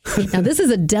Weisswurst? Now, this is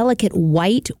a delicate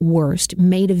white wurst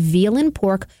made of veal and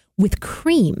pork with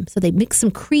cream. So they mix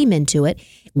some cream into it,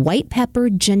 white pepper,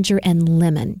 ginger, and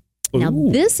lemon. Ooh. Now,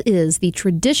 this is the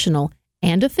traditional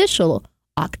and official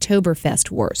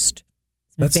Oktoberfest wurst.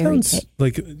 That sounds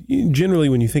like, generally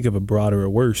when you think of a brat or a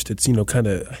wurst, it's, kind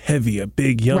of heavy, a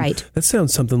big yum. Right. That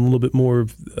sounds something a little bit more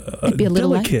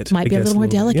delicate. Might be a little more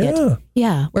delicate.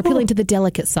 Yeah. We're appealing to the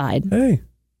delicate side. Hey.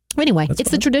 Anyway, it's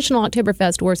the traditional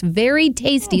Oktoberfest wurst. Very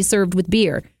tasty, served with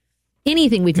beer.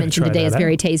 Anything we've mentioned today is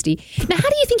very tasty. Now, how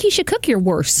do you think you should cook your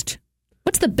wurst?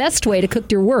 What's the best way to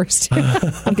cook your wurst?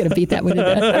 I'm going to beat that one to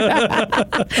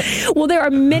death. Well, there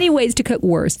are many ways to cook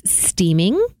wurst.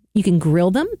 Steaming. You can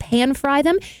grill them, pan fry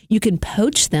them. You can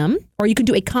poach them, or you can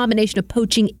do a combination of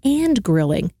poaching and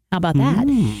grilling. How about that?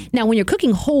 Now, when you're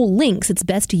cooking whole links, it's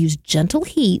best to use gentle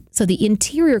heat so the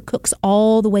interior cooks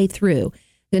all the way through.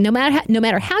 No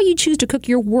matter how you choose to cook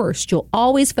your wurst, you'll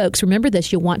always, folks, remember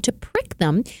this, you'll want to prick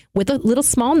them with a little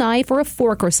small knife or a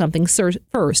fork or something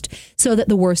first so that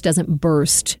the wurst doesn't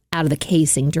burst out of the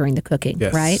casing during the cooking,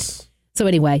 right? So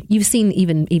anyway, you've seen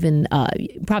even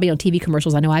probably on TV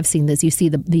commercials, I know I've seen this, you see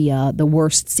the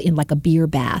wursts in like a beer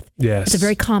bath. Yes. It's a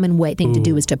very common thing to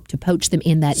do is to poach them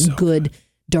in that good,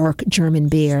 dark German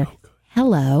beer. So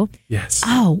hello. Yes.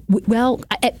 Oh, well,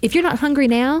 if you're not hungry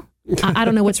now, I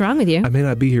don't know what's wrong with you. I may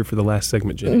not be here for the last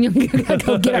segment, Jen. We gotta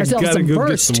go get ourselves some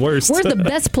wurst. Where's the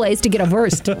best place to get a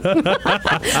wurst?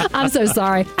 I'm so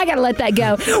sorry. I gotta let that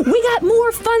go. We got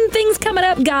more fun things coming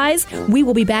up, guys. We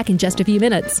will be back in just a few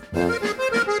minutes.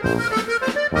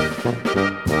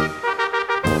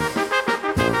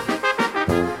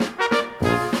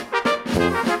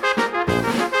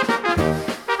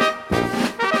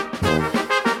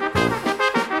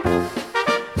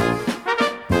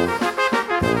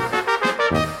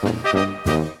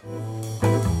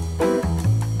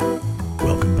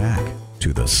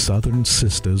 Southern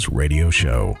Sisters Radio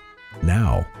Show.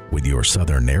 Now, with your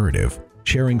Southern narrative,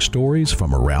 sharing stories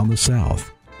from around the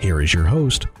South. Here is your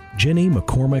host, Jenny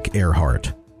McCormick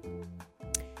Earhart.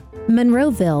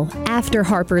 Monroeville, After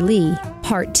Harper Lee,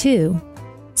 Part 2.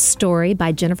 Story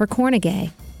by Jennifer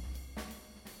Cornegay.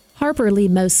 Harper Lee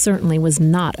most certainly was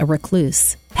not a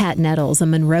recluse. Pat Nettles, a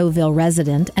Monroeville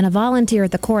resident and a volunteer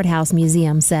at the Courthouse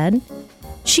Museum, said.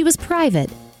 She was private,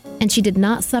 and she did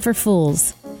not suffer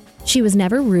fools. She was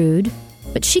never rude,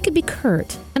 but she could be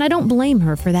curt, and I don't blame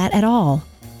her for that at all.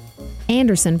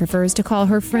 Anderson prefers to call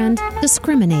her friend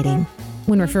discriminating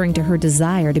when referring to her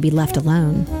desire to be left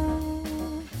alone.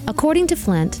 According to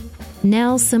Flint,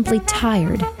 Nell's simply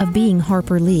tired of being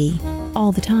Harper Lee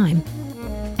all the time.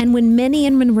 And when many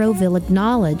in Monroeville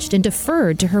acknowledged and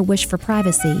deferred to her wish for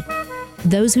privacy,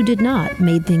 those who did not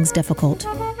made things difficult.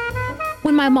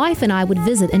 When my wife and I would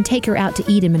visit and take her out to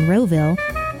eat in Monroeville,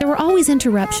 there were always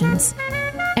interruptions.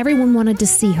 Everyone wanted to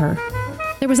see her.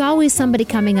 There was always somebody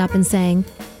coming up and saying,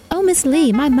 "Oh, Miss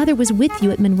Lee, my mother was with you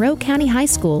at Monroe County High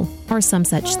School," or some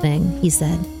such thing, he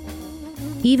said.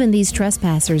 Even these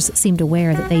trespassers seemed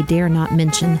aware that they dare not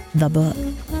mention the book.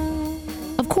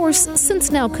 Of course,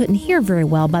 since Nell couldn't hear very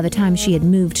well by the time she had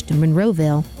moved to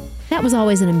Monroeville, that was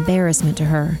always an embarrassment to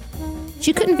her.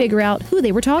 She couldn't figure out who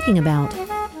they were talking about.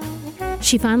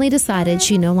 She finally decided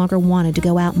she no longer wanted to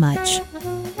go out much.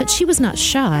 But she was not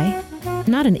shy,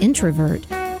 not an introvert.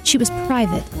 She was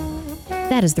private.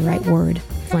 That is the right word,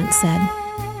 Flint said.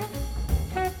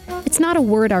 It's not a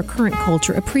word our current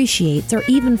culture appreciates or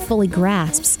even fully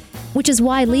grasps, which is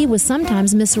why Lee was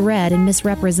sometimes misread and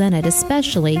misrepresented,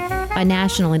 especially by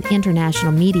national and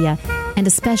international media, and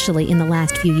especially in the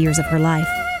last few years of her life.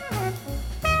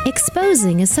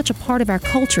 Exposing is such a part of our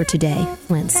culture today,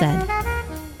 Flint said.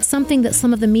 Something that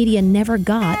some of the media never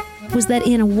got was that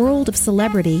in a world of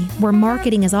celebrity, where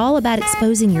marketing is all about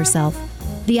exposing yourself,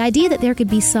 the idea that there could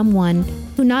be someone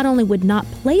who not only would not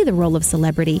play the role of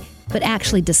celebrity, but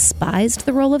actually despised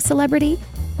the role of celebrity,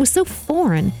 was so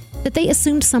foreign that they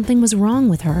assumed something was wrong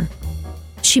with her.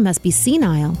 She must be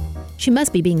senile. She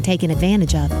must be being taken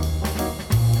advantage of.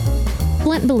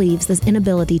 Flint believes this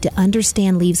inability to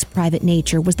understand Lee's private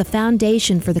nature was the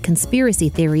foundation for the conspiracy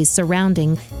theories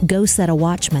surrounding Go Set a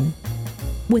Watchman.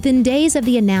 Within days of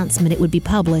the announcement it would be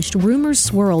published, rumors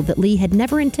swirled that Lee had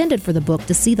never intended for the book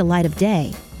to see the light of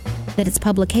day, that its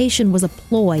publication was a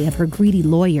ploy of her greedy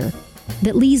lawyer,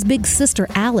 that Lee's big sister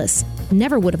Alice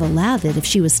never would have allowed it if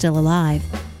she was still alive.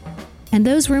 And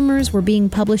those rumors were being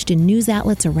published in news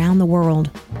outlets around the world.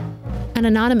 An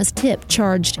anonymous tip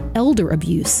charged elder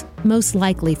abuse, most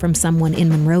likely from someone in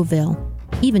Monroeville,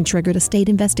 even triggered a state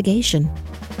investigation.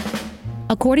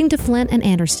 According to Flint and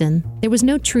Anderson, there was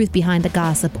no truth behind the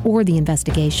gossip or the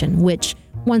investigation, which,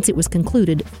 once it was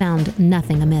concluded, found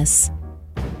nothing amiss.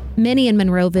 Many in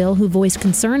Monroeville who voiced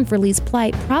concern for Lee's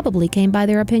plight probably came by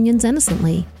their opinions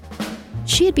innocently.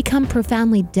 She had become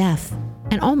profoundly deaf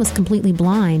and almost completely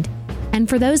blind, and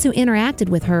for those who interacted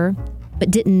with her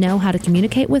but didn't know how to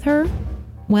communicate with her,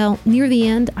 well, near the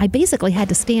end, I basically had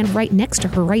to stand right next to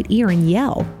her right ear and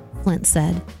yell, Flint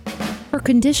said. Her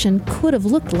condition could have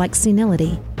looked like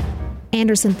senility.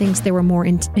 Anderson thinks there were more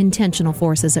intentional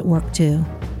forces at work, too.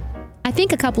 I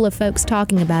think a couple of folks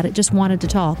talking about it just wanted to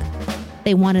talk.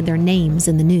 They wanted their names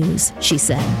in the news, she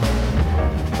said.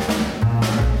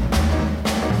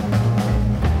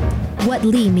 What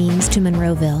Lee means to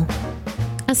Monroeville.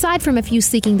 Aside from a few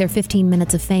seeking their 15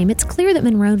 minutes of fame, it's clear that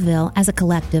Monroeville, as a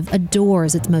collective,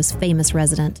 adores its most famous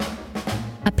resident.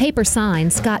 A paper sign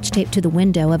scotch-taped to the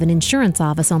window of an insurance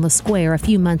office on the square a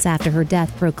few months after her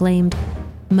death proclaimed,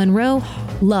 "Monroe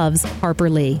loves Harper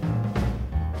Lee."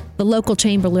 The local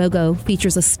chamber logo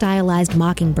features a stylized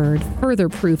mockingbird, further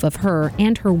proof of her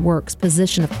and her work's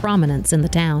position of prominence in the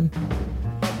town.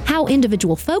 How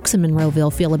individual folks in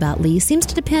Monroeville feel about Lee seems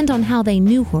to depend on how they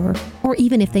knew her, or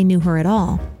even if they knew her at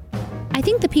all. I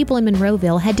think the people in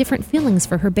Monroeville had different feelings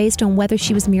for her based on whether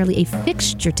she was merely a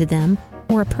fixture to them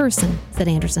or a person, said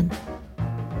Anderson.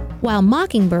 While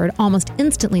Mockingbird almost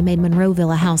instantly made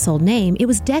Monroeville a household name, it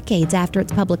was decades after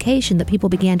its publication that people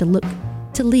began to look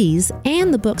to Lee's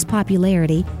and the book's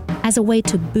popularity as a way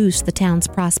to boost the town's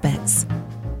prospects.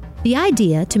 The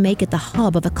idea to make it the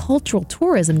hub of a cultural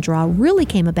tourism draw really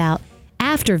came about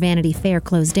after Vanity Fair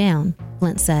closed down,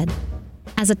 Flint said.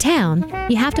 As a town,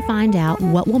 you have to find out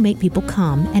what will make people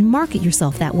come and market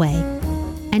yourself that way.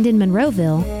 And in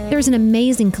Monroeville, there's an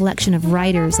amazing collection of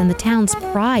writers, and the town's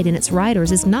pride in its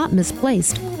writers is not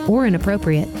misplaced or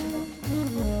inappropriate.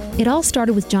 It all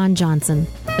started with John Johnson,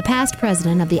 the past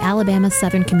president of the Alabama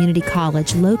Southern Community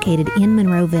College located in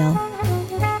Monroeville.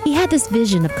 He had this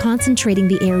vision of concentrating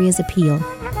the area's appeal,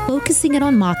 focusing it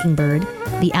on Mockingbird,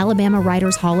 the Alabama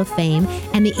Writers Hall of Fame,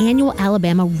 and the annual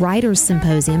Alabama Writers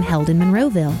Symposium held in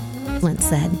Monroeville, Flint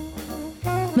said.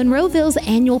 Monroeville's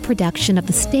annual production of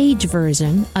the stage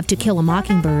version of To Kill a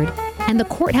Mockingbird and the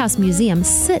Courthouse Museum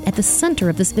sit at the center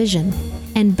of this vision,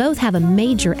 and both have a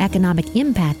major economic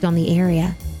impact on the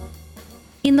area.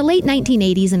 In the late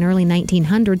 1980s and early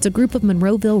 1900s, a group of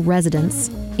Monroeville residents,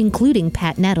 including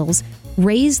Pat Nettles,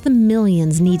 raised the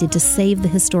millions needed to save the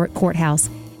historic courthouse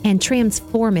and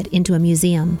transform it into a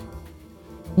museum.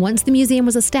 Once the museum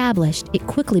was established, it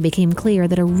quickly became clear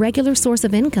that a regular source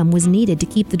of income was needed to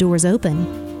keep the doors open,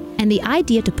 and the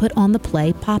idea to put on the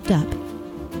play popped up.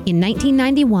 In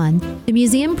 1991, the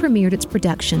museum premiered its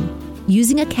production,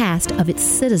 using a cast of its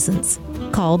citizens,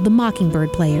 called the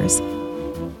Mockingbird Players.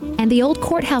 And the old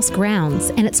courthouse grounds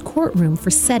and its courtroom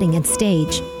for setting and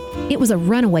stage. It was a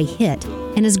runaway hit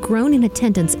and has grown in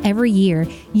attendance every year,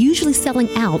 usually selling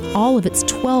out all of its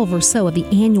 12 or so of the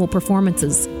annual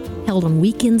performances, held on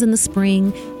weekends in the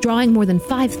spring, drawing more than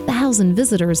 5,000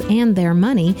 visitors and their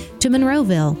money to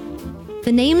Monroeville.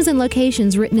 The names and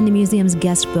locations written in the museum's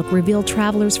guest book reveal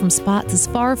travelers from spots as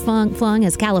far-flung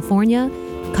as California,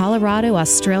 Colorado,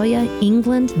 Australia,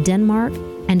 England, Denmark,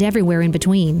 and everywhere in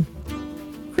between.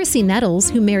 Chrissy Nettles,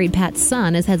 who married Pat's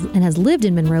son and has lived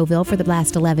in Monroeville for the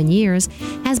last 11 years,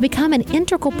 has become an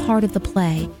integral part of the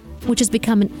play, which has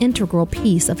become an integral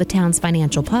piece of the town's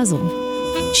financial puzzle.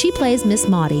 She plays Miss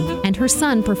Maudie, and her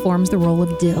son performs the role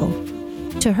of Dill.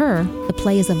 To her, the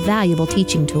play is a valuable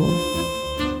teaching tool.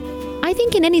 I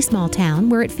think in any small town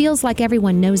where it feels like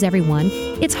everyone knows everyone,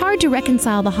 it's hard to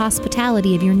reconcile the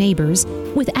hospitality of your neighbors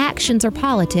with actions or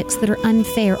politics that are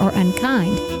unfair or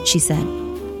unkind, she said.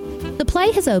 The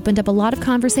play has opened up a lot of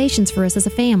conversations for us as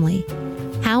a family.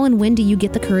 How and when do you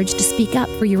get the courage to speak up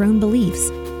for your own beliefs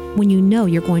when you know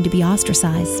you're going to be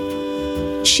ostracized?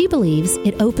 She believes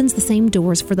it opens the same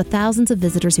doors for the thousands of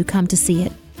visitors who come to see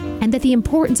it, and that the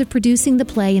importance of producing the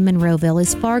play in Monroeville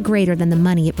is far greater than the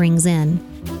money it brings in.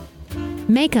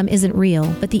 Maycomb isn't real,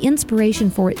 but the inspiration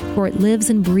for it lives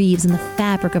and breathes in the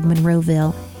fabric of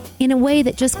Monroeville in a way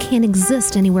that just can't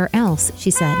exist anywhere else, she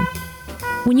said.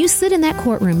 When you sit in that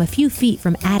courtroom a few feet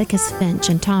from Atticus Finch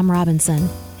and Tom Robinson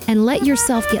and let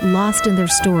yourself get lost in their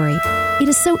story, it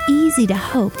is so easy to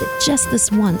hope that just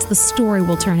this once the story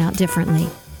will turn out differently.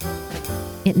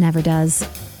 It never does.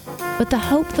 But the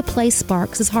hope the play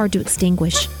sparks is hard to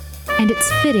extinguish, and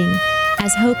it's fitting,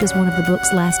 as hope is one of the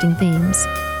book's lasting themes.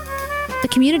 The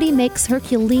community makes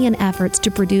Herculean efforts to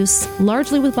produce,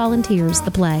 largely with volunteers, the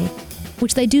play,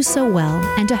 which they do so well,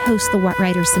 and to host the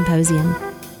Writers' Symposium.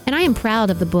 And I am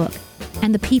proud of the book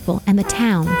and the people and the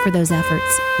town for those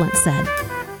efforts, Flint said.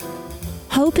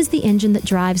 Hope is the engine that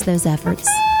drives those efforts,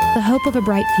 the hope of a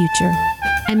bright future,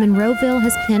 and Monroeville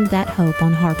has pinned that hope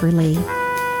on Harper Lee.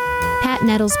 Pat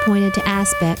Nettles pointed to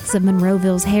aspects of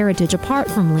Monroeville's heritage apart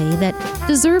from Lee that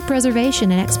deserve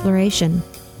preservation and exploration.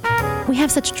 We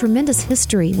have such tremendous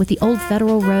history with the old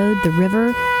Federal Road, the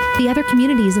river, the other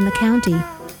communities in the county,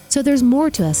 so there's more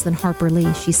to us than Harper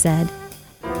Lee, she said.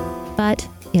 But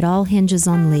it all hinges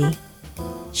on Lee.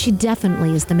 She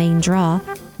definitely is the main draw,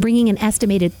 bringing an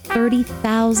estimated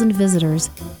 30,000 visitors,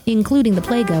 including the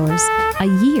playgoers, a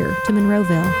year to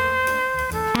Monroeville.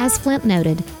 As Flint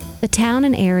noted, the town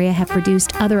and area have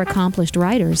produced other accomplished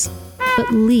writers,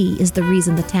 but Lee is the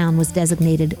reason the town was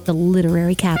designated the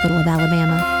literary capital of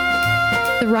Alabama.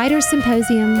 The Writers'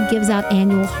 Symposium gives out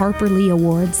annual Harper Lee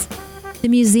Awards. The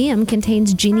museum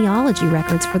contains genealogy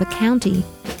records for the county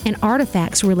and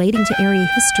artifacts relating to area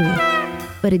history,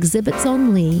 but exhibits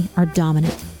on Lee are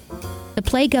dominant. The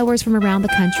playgoers from around the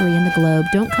country and the globe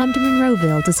don't come to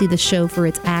Monroeville to see the show for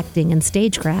its acting and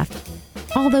stagecraft,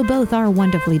 although both are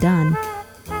wonderfully done.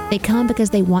 They come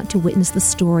because they want to witness the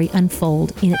story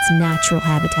unfold in its natural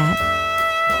habitat.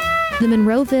 The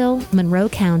Monroe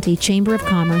County Chamber of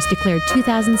Commerce declared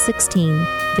 2016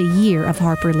 the year of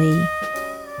Harper Lee.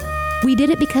 We did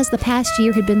it because the past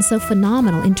year had been so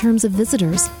phenomenal in terms of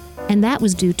visitors, and that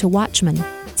was due to Watchmen,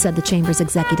 said the Chamber's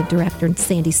executive director,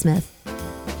 Sandy Smith.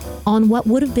 On what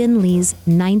would have been Lee's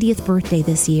 90th birthday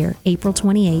this year, April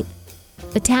 28th,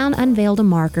 the town unveiled a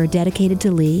marker dedicated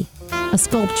to Lee, a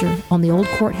sculpture on the old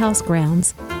courthouse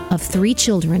grounds of 3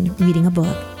 children reading a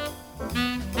book.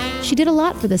 She did a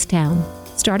lot for this town,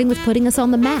 starting with putting us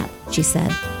on the map, she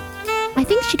said. I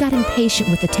think she got impatient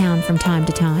with the town from time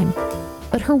to time,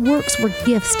 but her works were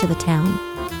gifts to the town.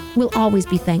 We'll always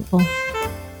be thankful.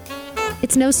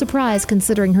 It's no surprise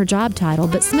considering her job title,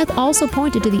 but Smith also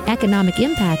pointed to the economic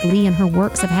impact Lee and her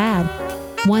works have had,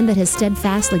 one that has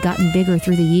steadfastly gotten bigger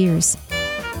through the years.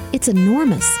 It's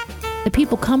enormous. The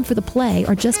people come for the play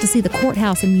or just to see the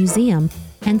courthouse and museum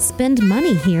and spend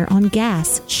money here on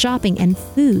gas, shopping, and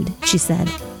food, she said.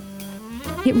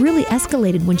 It really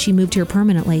escalated when she moved here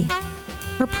permanently.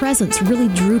 Her presence really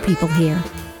drew people here.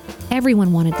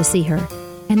 Everyone wanted to see her,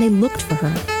 and they looked for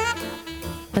her.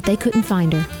 But they couldn't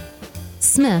find her.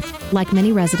 Smith, like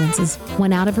many residences,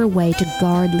 went out of her way to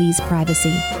guard Lee's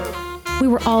privacy. We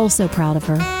were all so proud of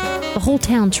her. The whole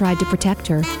town tried to protect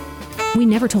her. We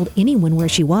never told anyone where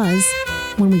she was.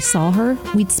 When we saw her,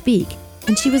 we'd speak,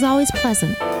 and she was always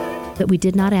pleasant, but we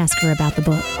did not ask her about the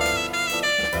book.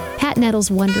 Pat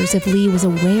Nettles wonders if Lee was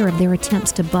aware of their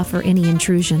attempts to buffer any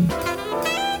intrusion.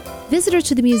 Visitors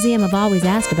to the museum have always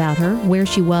asked about her, where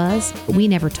she was, but we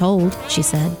never told, she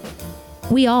said.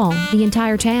 We all, the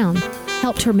entire town,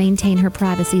 helped her maintain her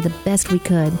privacy the best we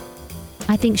could.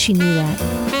 I think she knew that.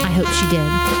 I hope she did.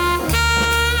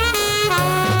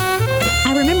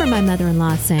 I remember my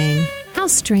mother-in-law saying, how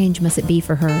strange must it be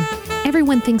for her?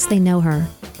 Everyone thinks they know her.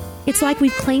 It's like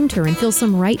we've claimed her and feel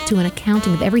some right to an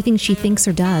accounting of everything she thinks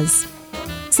or does.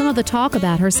 Some of the talk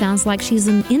about her sounds like she's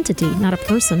an entity, not a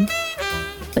person.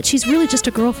 But she's really just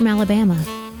a girl from Alabama.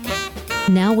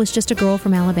 Nell was just a girl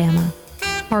from Alabama.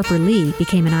 Harper Lee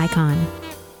became an icon.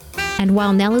 And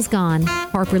while Nell is gone,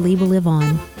 Harper Lee will live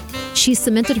on. She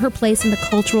cemented her place in the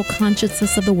cultural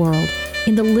consciousness of the world,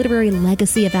 in the literary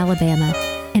legacy of Alabama,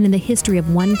 and in the history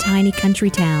of one tiny country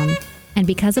town. And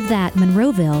because of that,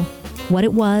 Monroeville, what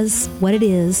it was, what it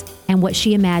is, and what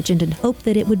she imagined and hoped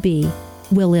that it would be,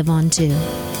 will live on too.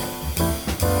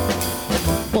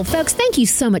 Well, folks, thank you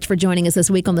so much for joining us this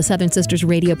week on the Southern Sisters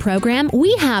radio program.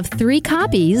 We have 3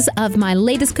 copies of my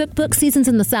latest cookbook, Seasons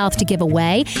in the South, to give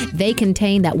away. They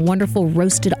contain that wonderful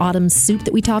roasted autumn soup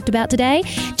that we talked about today.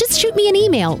 Just shoot me an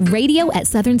email,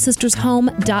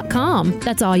 radio@southernsistershome.com.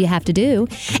 That's all you have to do.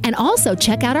 And also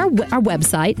check out our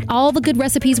website. All the good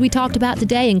recipes we talked about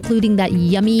today, including that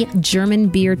yummy German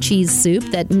beer cheese soup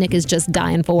that Nick is just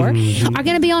dying for, are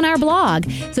going to be on our blog.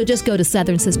 So just go to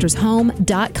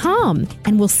southernsistershome.com.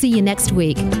 And we'll see you next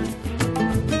week.